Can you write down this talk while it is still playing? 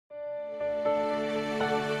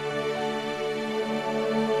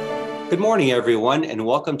Good morning, everyone, and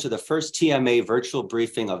welcome to the first TMA virtual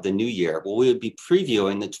briefing of the new year, where we will be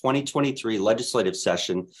previewing the 2023 legislative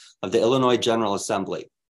session of the Illinois General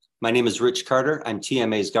Assembly. My name is Rich Carter. I'm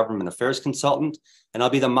TMA's Government Affairs Consultant, and I'll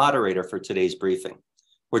be the moderator for today's briefing.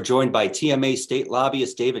 We're joined by TMA State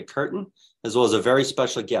Lobbyist David Curtin, as well as a very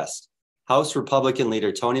special guest, House Republican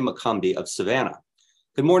Leader Tony McCombie of Savannah.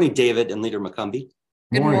 Good morning, David and Leader McCombie.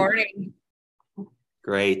 Good morning.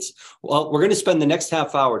 Great. Well, we're going to spend the next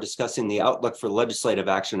half hour discussing the outlook for legislative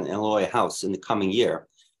action in the Illinois House in the coming year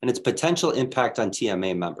and its potential impact on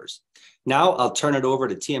TMA members. Now I'll turn it over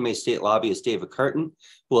to TMA State Lobbyist David Curtin,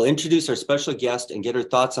 who will introduce our special guest and get her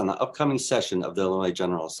thoughts on the upcoming session of the Illinois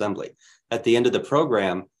General Assembly. At the end of the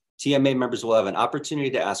program, TMA members will have an opportunity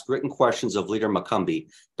to ask written questions of Leader McCombie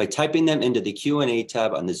by typing them into the Q&A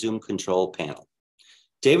tab on the Zoom control panel.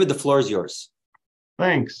 David, the floor is yours.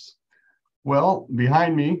 Thanks. Well,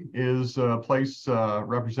 behind me is a place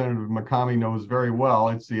Representative McCombie knows very well.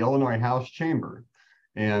 It's the Illinois House Chamber.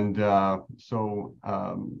 And Leader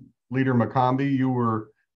McCombie, you were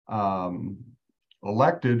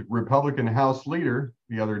elected Republican House Leader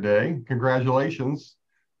the other day. Congratulations.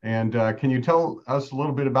 And can you tell us a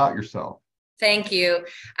little bit about yourself? Thank you.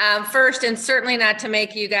 First, and certainly not to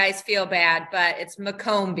make you guys feel bad, but it's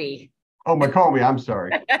McCombie. Oh, McCombie, I'm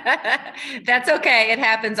sorry. That's okay. It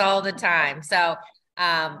happens all the time. So,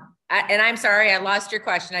 and I'm sorry, I lost your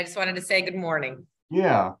question. I just wanted to say good morning.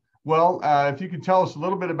 Yeah. Well, if you could tell us a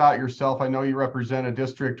little bit about yourself. I know you represent a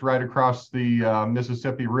district right across the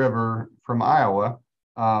Mississippi River from Iowa.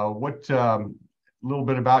 What a little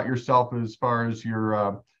bit about yourself as far as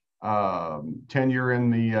your tenure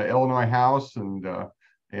in the Illinois House and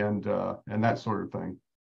that sort of thing.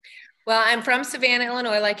 Well, I'm from Savannah,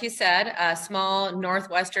 Illinois, like you said, a small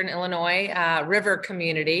northwestern Illinois river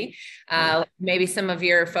community. Maybe some of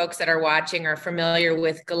your folks that are watching are familiar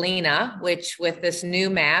with Galena, which with this new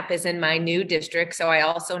map is in my new district. So I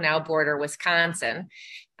also now border Wisconsin.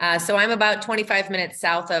 So I'm about 25 minutes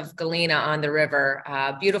south of Galena on the river,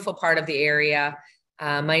 beautiful part of the area.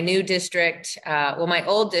 My new district, my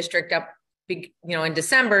old district up in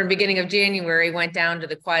December and beginning of January, went down to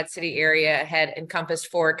the Quad City area, had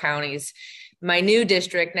encompassed 4 counties. My new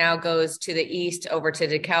district now goes to the east over to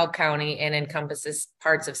DeKalb County and encompasses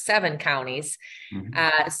parts of 7 counties.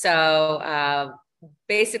 Mm-hmm.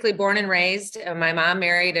 Basically born and raised. My mom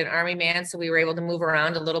married an Army man, so we were able to move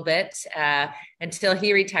around a little bit until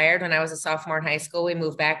he retired when I was a sophomore in high school. We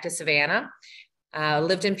moved back to Savannah.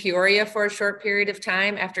 Lived in Peoria for a short period of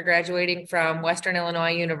time after graduating from Western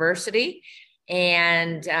Illinois University.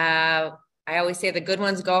 And I always say the good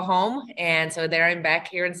ones go home. And so there I'm back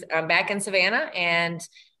here. I'm back in Savannah and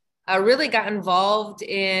I really got involved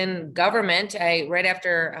in government. Right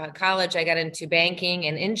after college, I got into banking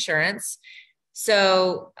and insurance.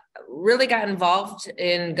 So really got involved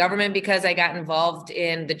in government because I got involved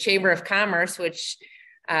in the Chamber of Commerce, which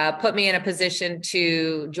put me in a position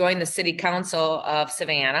to join the City Council of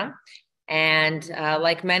Savannah. And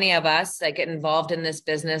like many of us that get involved in this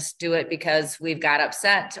business, do it because we've got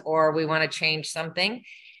upset or we want to change something.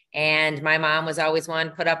 And my mom was always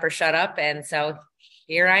one, put up or shut up. And so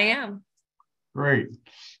here I am. Great.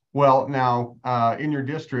 Well, now in your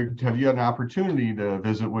district, have you had an opportunity to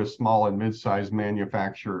visit with small and mid-sized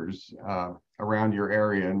manufacturers around your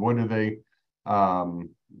area? And what are they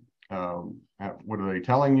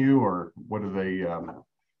telling you, or what are they?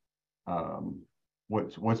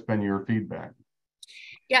 What's been your feedback?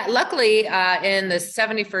 Yeah, luckily in the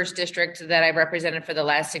 71st district that I've represented for the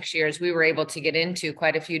last 6 years, we were able to get into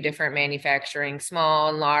quite a few different manufacturing, small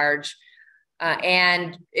and large,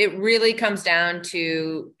 and it really comes down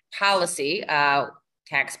to policy,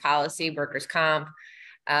 tax policy, workers' comp,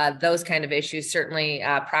 those kind of issues. Certainly,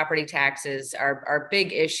 property taxes are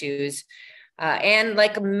big issues. And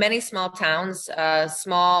like many small towns,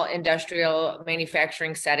 small industrial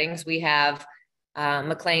manufacturing settings, we have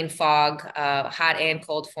McLean Fog, hot and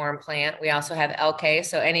cold form plant. We also have LK.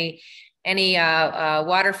 So any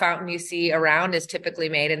water fountain you see around is typically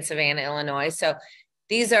made in Savannah, Illinois. So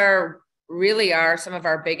these are some of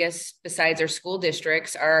our biggest, besides our school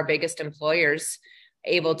districts, are our biggest employers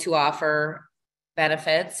able to offer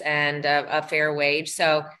benefits and a fair wage.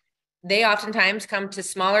 So they oftentimes come to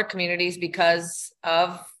smaller communities because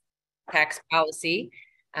of tax policy,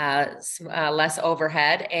 less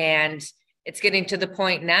overhead. And it's getting to the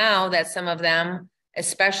point now that some of them,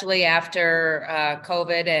 especially after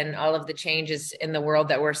COVID and all of the changes in the world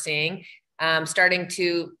that we're seeing, starting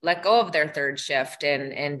to let go of their third shift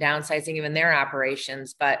and downsizing even their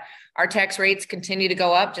operations. But our tax rates continue to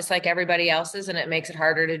go up just like everybody else's, and it makes it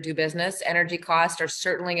harder to do business. Energy costs are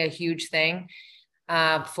certainly a huge thing.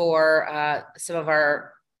 for some of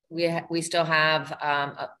our, we still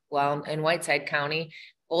have, well, in Whiteside County,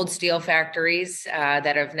 old steel factories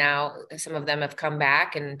that have now, some of them have come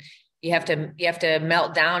back, and you have to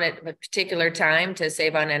melt down at a particular time to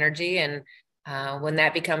save on energy. And when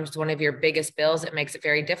that becomes one of your biggest bills, it makes it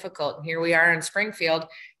very difficult. And here we are in Springfield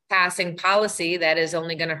passing policy that is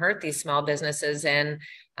only going to hurt these small businesses and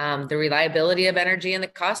the reliability of energy and the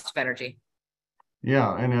cost of energy.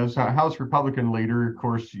 Yeah, and as a House Republican leader, of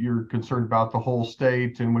course, you're concerned about the whole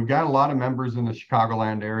state, and we've got a lot of members in the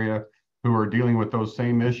Chicagoland area who are dealing with those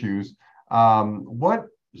same issues. What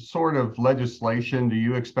sort of legislation do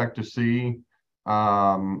you expect to see,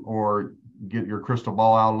 or get your crystal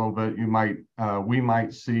ball out a little bit, we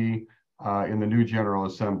might see in the new General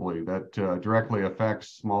Assembly that directly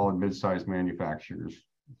affects small and mid-sized manufacturers?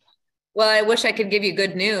 Well, I wish I could give you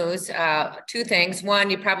good news. Two things. One,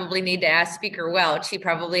 you probably need to ask Speaker Welch. He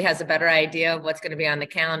probably has a better idea of what's going to be on the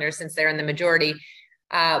calendar since they're in the majority.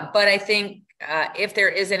 But I think if there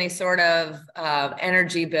is any sort of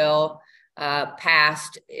energy bill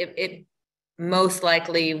passed, it most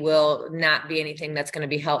likely will not be anything that's going to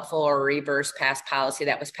be helpful or reverse past policy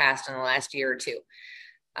that was passed in the last year or two.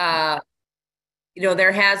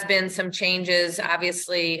 There has been some changes,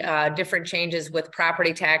 obviously, different changes with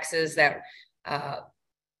property taxes that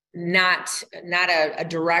not a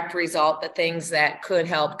direct result, but things that could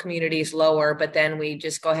help communities lower. But then we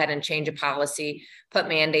just go ahead and change a policy, put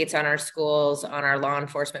mandates on our schools, on our law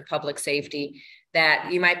enforcement, public safety,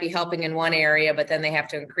 that you might be helping in one area, but then they have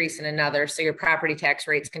to increase in another. So your property tax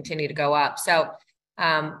rates continue to go up. So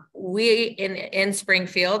we in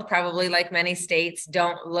Springfield, probably like many states,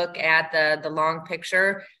 don't look at the long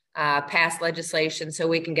picture, pass legislation so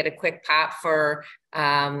we can get a quick pop for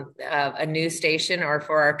a news station or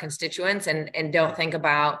for our constituents, and don't think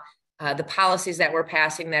about the policies that we're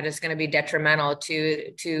passing that is going to be detrimental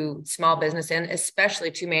to small business and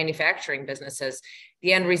especially to manufacturing businesses.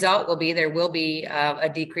 The end result will be there will be a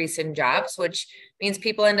decrease in jobs, which means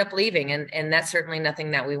people end up leaving. And that's certainly nothing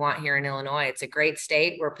that we want here in Illinois. It's a great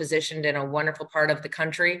state. We're positioned in a wonderful part of the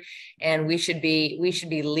country, and we should be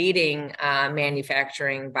leading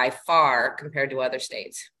manufacturing by far compared to other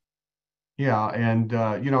states. Yeah, and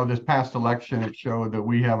this past election, it showed that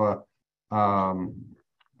we have a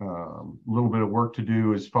little bit of work to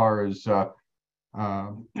do as far as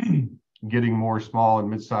getting more small and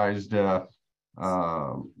mid-sized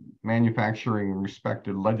manufacturing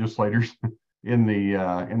respected legislators in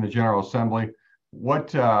the General Assembly.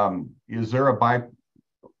 What is there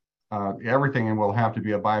everything will have to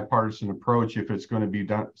be a bipartisan approach if it's going to be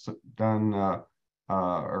done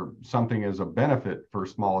or something as a benefit for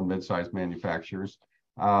small and mid-sized manufacturers.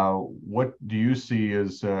 What do you see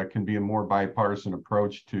as can be a more bipartisan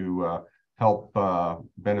approach to help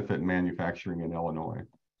benefit manufacturing in Illinois?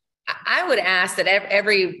 I would ask that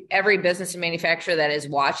every business and manufacturer that is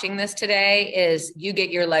watching this today is you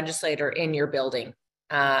get your legislator in your building.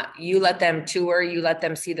 You let them tour, you let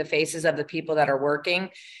them see the faces of the people that are working.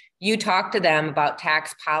 You talk to them about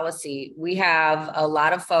tax policy. We have a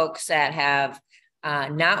lot of folks that have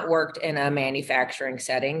not worked in a manufacturing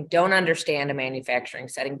setting, don't understand a manufacturing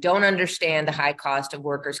setting, don't understand the high cost of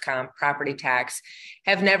workers' comp, property tax,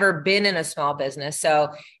 have never been in a small business. So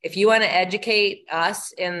if you want to educate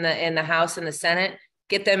us in the House and the Senate,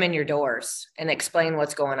 get them in your doors and explain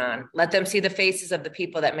what's going on. Let them see the faces of the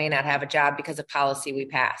people that may not have a job because of policy we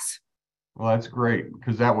pass. Well, that's great,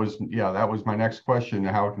 because that was my next question.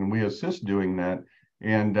 How can we assist doing that?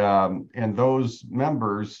 And those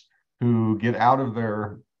members who get out of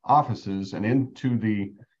their offices and into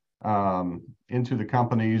the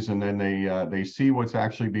companies, and then they see what's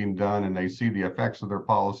actually being done, and they see the effects of their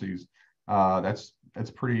policies. That's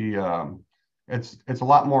pretty. It's a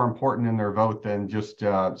lot more important in their vote than just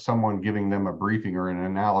someone giving them a briefing or an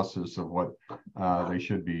analysis of what they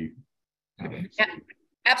should be. Yeah,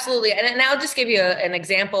 absolutely, and I'll just give you an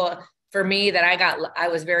example. For me, that I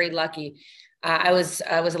was very lucky. I was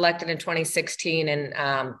elected in 2016,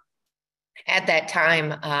 and at that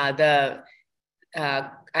time, I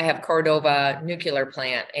have Cordova nuclear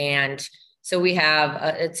plant. And so we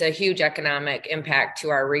have, it's a huge economic impact to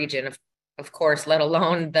our region, of course, let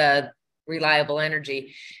alone the reliable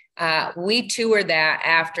energy. We toured that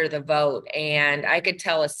after the vote, and I could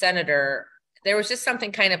tell a senator, there was just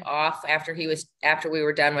something kind of off after we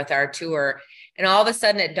were done with our tour. And all of a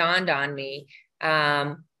sudden it dawned on me.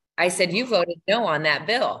 I said, "You voted no on that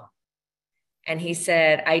bill." And he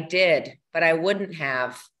said, "I did, but I wouldn't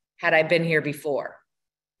have had I been here before."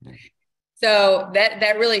 So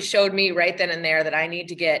that really showed me right then and there that I need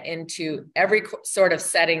to get into every sort of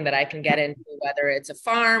setting that I can get into, whether it's a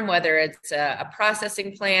farm, whether it's a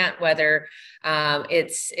processing plant, whether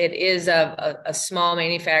it is a small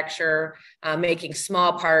manufacturer making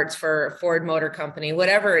small parts for Ford Motor Company,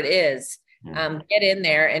 whatever it is. Get in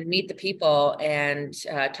there and meet the people and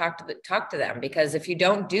talk to them, because if you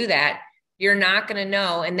don't do that, you're not going to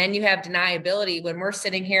know. And then you have deniability when we're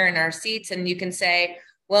sitting here in our seats, and you can say,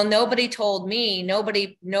 well, nobody told me,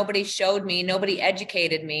 nobody showed me, nobody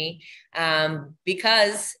educated me,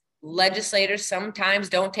 because legislators sometimes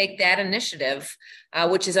don't take that initiative,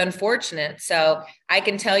 which is unfortunate. So I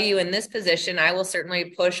can tell you in this position, I will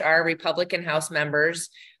certainly push our Republican House members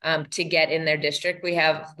to get in their district. We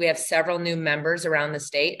have several new members around the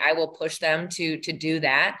state. I will push them to do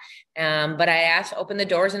that. But I ask, open the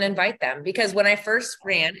doors and invite them, because when I first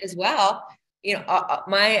ran as well,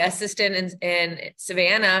 my assistant in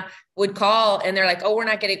Savannah would call and they're like, oh,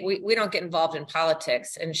 we don't get involved in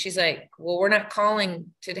politics. And she's like, well, we're not calling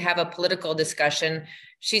to have a political discussion.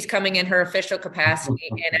 She's coming in her official capacity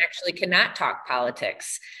and actually cannot talk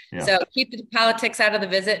politics. Yeah. So keep the politics out of the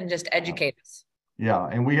visit and just educate us. Yeah.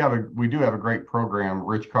 And we do have a great program.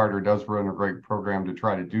 Rich Carter does run a great program to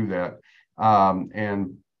try to do that.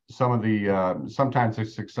 And some of the, sometimes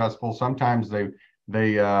it's successful. Sometimes they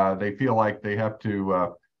feel like they have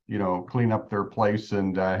to, clean up their place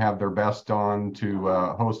and have their best on to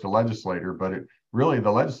host a legislator. But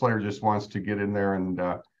the legislator just wants to get in there and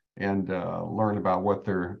learn about what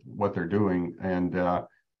they're doing and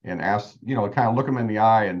ask, kind of look them in the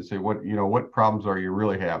eye and say, what problems are you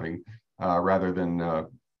really having, rather than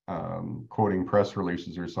quoting press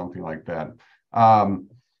releases or something like that.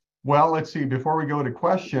 Well, let's see, before we go to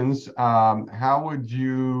questions, what would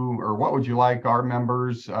you like our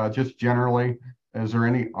members, just generally,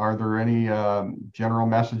 are there any general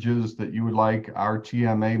messages that you would like our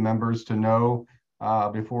TMA members to know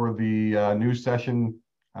before the new session,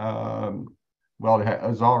 it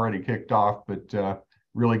has already kicked off, but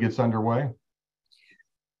really gets underway?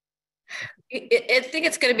 I think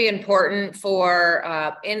it's going to be important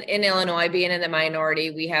for in Illinois, being in the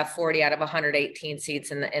minority. We have 40 out of 118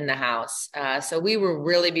 seats in the House, so we will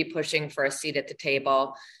really be pushing for a seat at the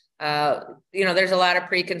table. There's a lot of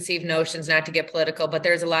preconceived notions, not to get political, but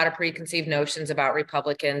there's a lot of preconceived notions about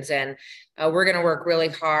Republicans, and we're going to work really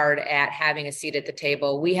hard at having a seat at the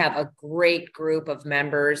table. We have a great group of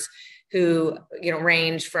members who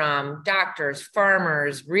range from doctors,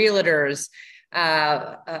 farmers, realtors,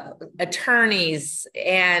 attorneys,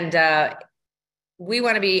 and we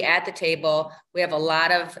want to be at the table. We have a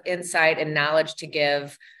lot of insight and knowledge to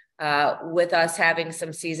give. With us having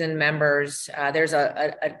some seasoned members, there's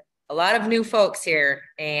a lot of new folks here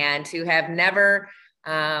and who have never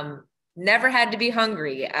had to be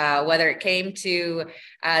hungry, whether it came to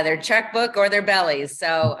their checkbook or their bellies.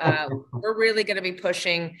 So we're really going to be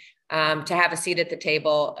pushing to have a seat at the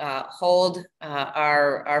table, hold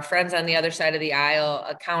our friends on the other side of the aisle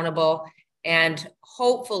accountable, and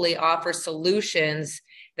hopefully offer solutions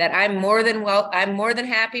that I'm more than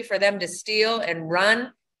happy for them to steal and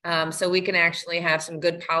run, so we can actually have some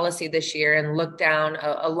good policy this year and look down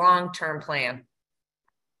a long-term plan.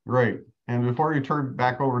 Great. And before you turn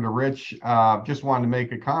back over to Rich, just wanted to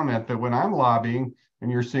make a comment that when I'm lobbying and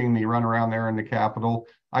you're seeing me run around there in the Capitol,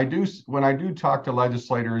 when I do talk to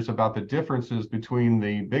legislators about the differences between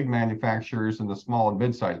the big manufacturers and the small and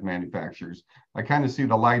mid-sized manufacturers, I kind of see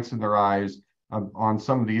the lights in their eyes on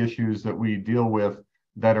some of the issues that we deal with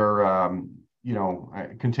that are,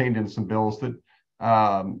 contained in some bills that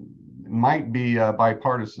might be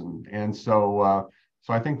bipartisan. And so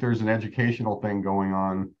I think there's an educational thing going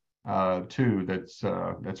on too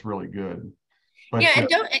that's really good. But,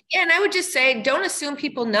 and I would just say, don't assume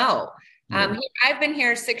people know. I've been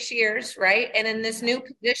here 6 years, right? And in this new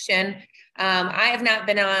position, I have not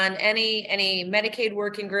been on any Medicaid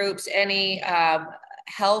working groups, any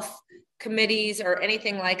health committees or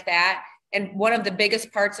anything like that. And one of the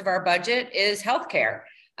biggest parts of our budget is healthcare.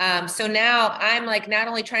 So now I'm not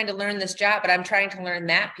only trying to learn this job, but I'm trying to learn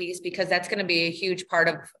that piece, because that's going to be a huge part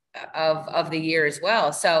of the year as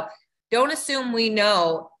well. So don't assume we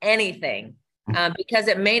know anything. Because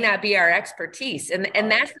it may not be our expertise, and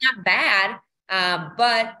that's not bad,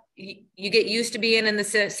 but you get used to being in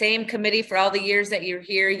the same committee for all the years that you're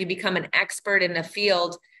here. You become an expert in the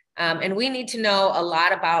field, and we need to know a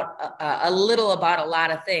little about a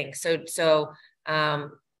lot of things. So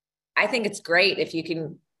I think it's great if you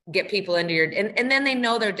can get people into and then they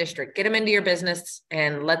know their district, get them into your business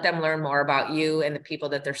and let them learn more about you and the people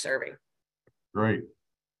that they're serving. Great.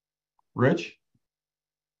 Rich?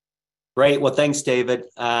 Great. Well, thanks, David.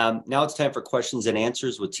 Now it's time for questions and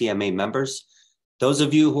answers with TMA members. Those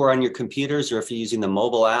of you who are on your computers, or if you're using the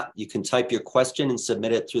mobile app, you can type your question and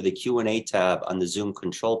submit it through the Q&A tab on the Zoom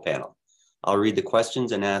control panel. I'll read the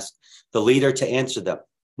questions and ask the leader to answer them.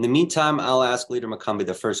 In the meantime, I'll ask Leader McCombie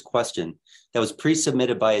the first question that was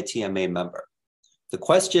pre-submitted by a TMA member. The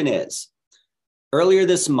question is, earlier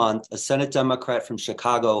this month, a Senate Democrat from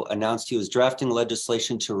Chicago announced he was drafting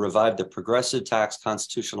legislation to revive the progressive tax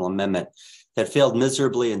constitutional amendment that failed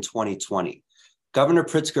miserably in 2020. Governor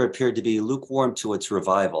Pritzker appeared to be lukewarm to its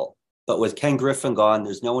revival, but with Ken Griffin gone,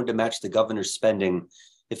 there's no one to match the governor's spending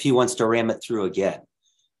if he wants to ram it through again.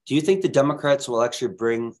 Do you think the Democrats will actually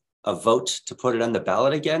bring a vote to put it on the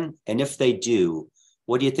ballot again? And if they do,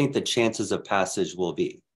 what do you think the chances of passage will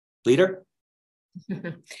be? Leader?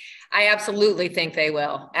 I absolutely think they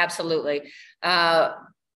will. Absolutely.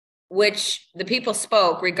 Which the people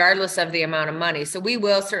spoke regardless of the amount of money. So we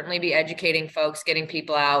will certainly be educating folks, getting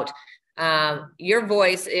people out. Your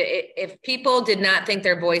voice, if people did not think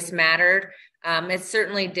their voice mattered, it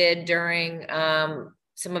certainly did during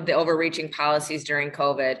some of the overreaching policies during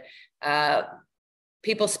COVID.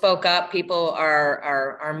 People spoke up. People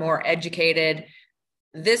are more educated.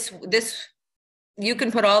 This you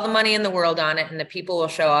can put all the money in the world on it, and the people will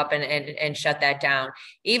show up and shut that down.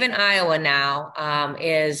 Even Iowa now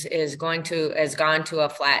has gone to a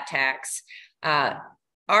flat tax.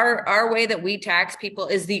 Our way that we tax people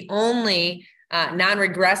is the only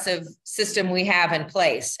non-regressive system we have in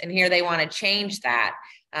place, and here they want to change that.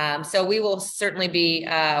 So we will certainly be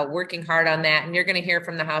working hard on that, and you're going to hear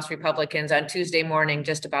from the House Republicans on Tuesday morning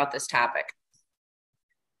just about this topic.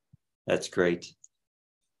 That's great.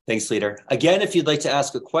 Thanks, Leader. Again, if you'd like to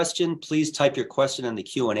ask a question, please type your question in the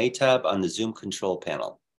Q&A tab on the Zoom control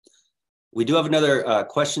panel. We do have another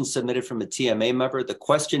question submitted from a TMA member. The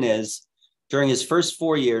question is, during his first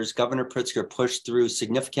 4 years, Governor Pritzker pushed through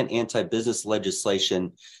significant anti-business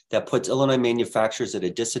legislation that puts Illinois manufacturers at a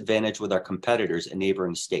disadvantage with our competitors in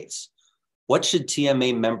neighboring states. What should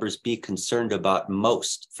TMA members be concerned about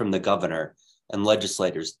most from the governor and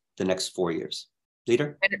legislators the next 4 years?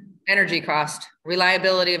 Leader? Energy cost,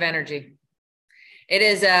 reliability of energy. It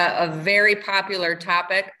is a very popular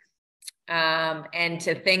topic. And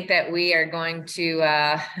to think that we are going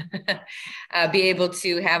to be able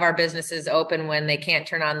to have our businesses open when they can't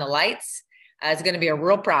turn on the lights is going to be a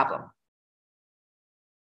real problem.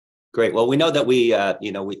 Great. Well, we know that we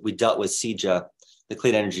dealt with CEJA, the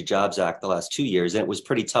Clean Energy Jobs Act, the last 2 years, and it was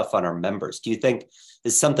pretty tough on our members. Do you think,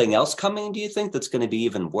 is something else coming, do you think, that's going to be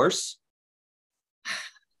even worse?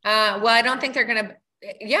 Well, I don't think they're going to.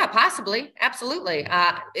 Yeah, possibly. Absolutely.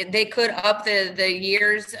 They could up the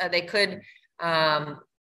years. They could,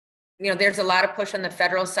 there's a lot of push on the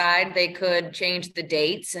federal side. They could change the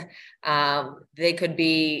dates. They could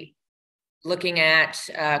be looking at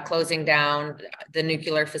closing down the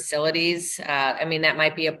nuclear facilities. I mean, that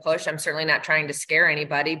might be a push. I'm certainly not trying to scare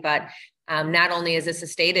anybody, but not only is this a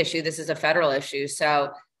state issue, this is a federal issue.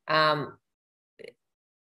 So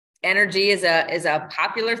energy is a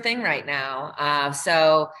popular thing right now.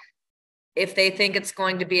 So if they think it's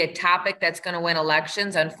going to be a topic that's going to win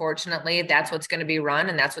elections, unfortunately, that's what's going to be run,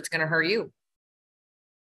 and that's what's going to hurt you.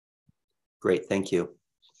 Great, thank you.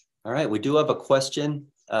 All right, we do have a question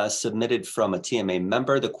submitted from a TMA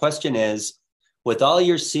member. The question is, with all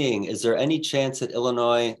you're seeing, is there any chance that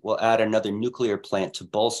Illinois will add another nuclear plant to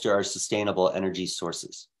bolster our sustainable energy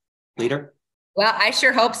sources? Leader? Well, I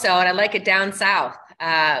sure hope so, and I like it down south.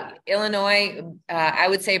 Illinois, I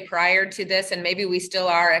would say prior to this, and maybe we still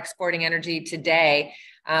are exporting energy today,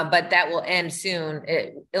 but that will end soon.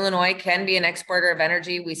 Illinois can be an exporter of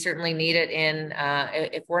energy. We certainly need it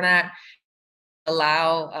if we're not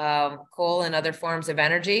allow coal and other forms of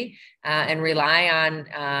energy and rely on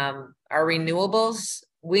our renewables,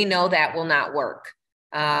 we know that will not work.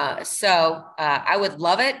 So I would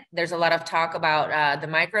love it. There's a lot of talk about the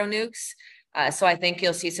micro nukes. So I think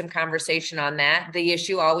you'll see some conversation on that. The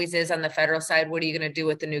issue always is on the federal side, what are you going to do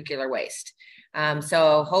with the nuclear waste?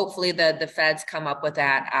 So hopefully the feds come up with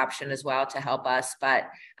that option as well to help us. But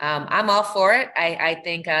I'm all for it. I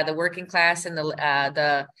think the working class and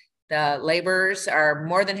the laborers are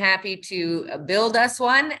more than happy to build us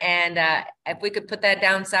one. And if we could put that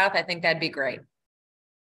down south, I think that'd be great.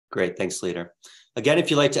 Great. Thanks, Leader. Again,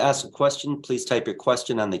 if you'd like to ask a question, please type your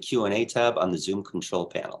question on the Q&A tab on the Zoom control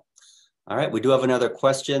panel. All right, we do have another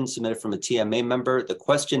question submitted from a TMA member. The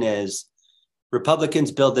question is,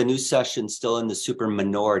 Republicans build the new session still in the super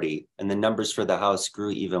minority, and the numbers for the House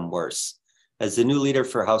grew even worse. As the new leader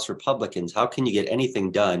for House Republicans, how can you get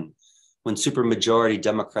anything done when supermajority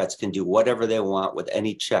Democrats can do whatever they want with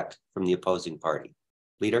any check from the opposing party?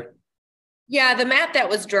 Leader? Yeah, the map that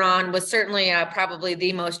was drawn was certainly probably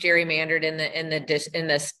the most gerrymandered in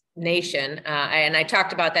this nation, and I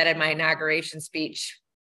talked about that in my inauguration speech.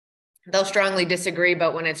 They'll strongly disagree,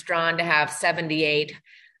 but when it's drawn to have 78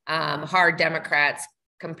 hard Democrats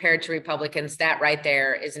compared to Republicans, that right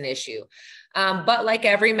there is an issue. But like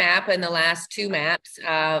every map in the last two maps,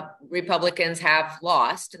 Republicans have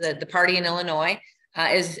lost. The party in Illinois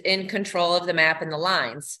is in control of the map and the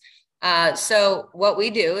lines. So what we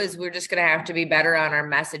do is we're just going to have to be better on our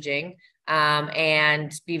messaging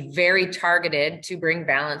and be very targeted to bring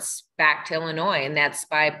balance back to Illinois. And that's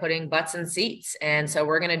by putting butts in seats. And so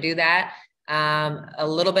we're going to do that a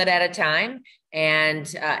little bit at a time.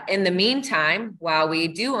 And in the meantime, while we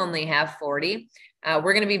do only have 40,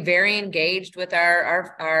 we're going to be very engaged with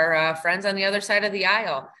our friends on the other side of the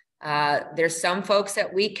aisle. There's some folks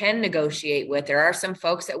that we can negotiate with. There are some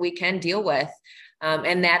folks that we can deal with.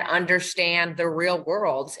 And that understand the real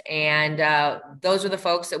world. And those are the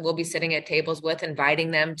folks that we'll be sitting at tables with,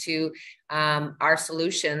 inviting them to our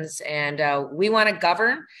solutions. And we want to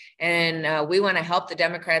govern, and we want to help the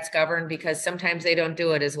Democrats govern, because sometimes they don't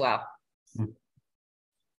do it as well.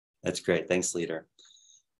 That's great. Thanks, Leader.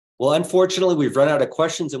 Well, unfortunately, we've run out of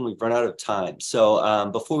questions and we've run out of time.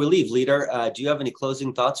 So before we leave, Leader, do you have any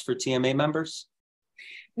closing thoughts for TMA members?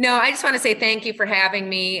 No, I just want to say thank you for having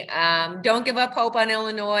me. Don't give up hope on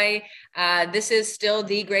Illinois. This is still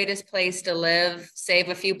the greatest place to live, save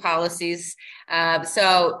a few policies.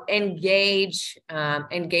 So engage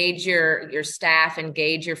your staff,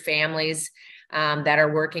 engage your families that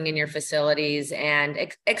are working in your facilities, and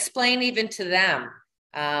explain even to them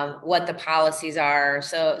what the policies are,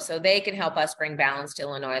 so they can help us bring balance to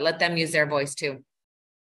Illinois. Let them use their voice too.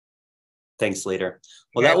 Thanks, Leader.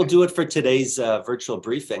 Well, that will do it for today's virtual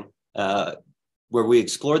briefing, where we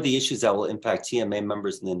explored the issues that will impact TMA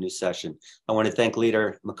members in the new session. I want to thank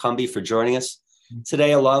Leader McCombie for joining us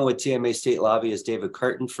today, along with TMA State Lobbyist David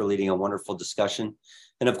Curtin for leading a wonderful discussion.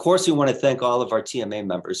 And of course, we want to thank all of our TMA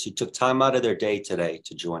members who took time out of their day today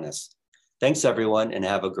to join us. Thanks, everyone, and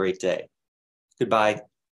have a great day. Goodbye.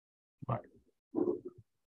 Bye.